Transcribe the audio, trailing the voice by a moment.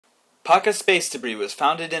PACA Space Debris was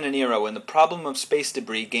founded in an era when the problem of space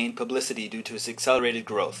debris gained publicity due to its accelerated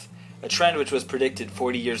growth, a trend which was predicted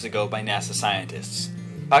 40 years ago by NASA scientists.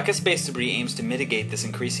 PACA Space Debris aims to mitigate this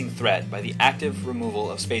increasing threat by the active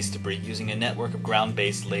removal of space debris using a network of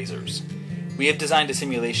ground-based lasers. We have designed a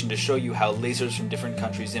simulation to show you how lasers from different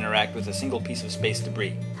countries interact with a single piece of space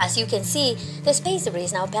debris. As you can see, the space debris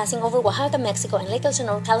is now passing over Oaxaca, Mexico and Lake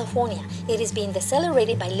Elsinore, California. It is being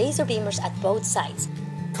decelerated by laser beamers at both sites.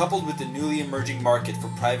 Coupled with the newly emerging market for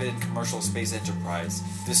private and commercial space enterprise,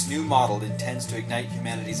 this new model intends to ignite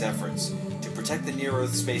humanity's efforts to protect the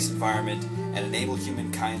near-Earth space environment and enable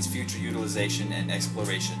humankind's future utilization and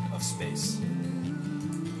exploration of space.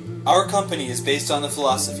 Our company is based on the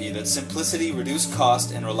philosophy that simplicity, reduced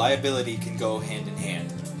cost, and reliability can go hand in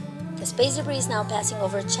hand. The space debris is now passing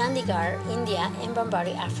over Chandigarh, India and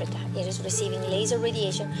Bambari, Africa. It is receiving laser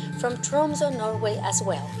radiation from Tromsø, Norway as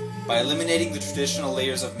well. By eliminating the traditional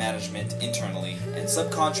layers of management internally and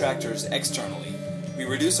subcontractors externally, we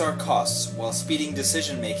reduce our costs while speeding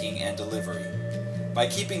decision-making and delivery. By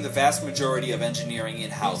keeping the vast majority of engineering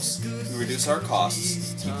in-house, we reduce our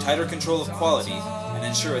costs, keep tighter control of quality, and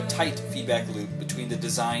ensure a tight feedback loop between the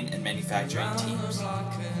design and manufacturing teams.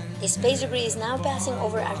 The space debris is now passing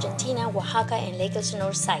over Argentina, Oaxaca and Lake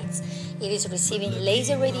Elsinore sites. It is receiving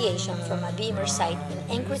laser radiation from a beamer site in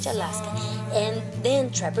Anchorage, Alaska, and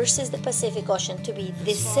then traverses the Pacific Ocean to be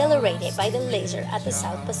decelerated by the laser at the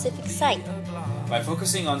South Pacific site. By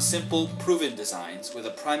focusing on simple, proven designs with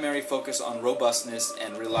a primary focus on robustness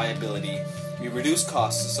and reliability, we reduce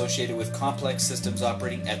costs associated with complex systems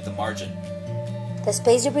operating at the margin. The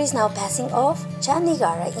space debris is now passing off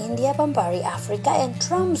Chandigarh, India, Bambari, Africa, and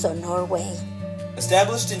Tromsø, Norway.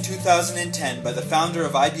 Established in 2010 by the founder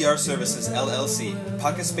of IBR Services LLC,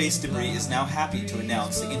 PACA Space Debris is now happy to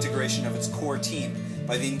announce the integration of its core team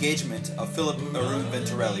by the engagement of Philip Arun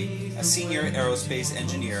Venturelli, a senior aerospace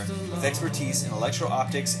engineer with expertise in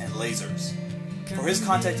electro-optics and lasers. For his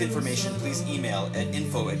contact information, please email at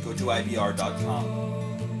info@gotoibr.com.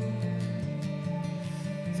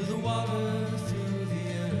 Through the water, through the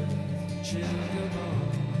earth, children.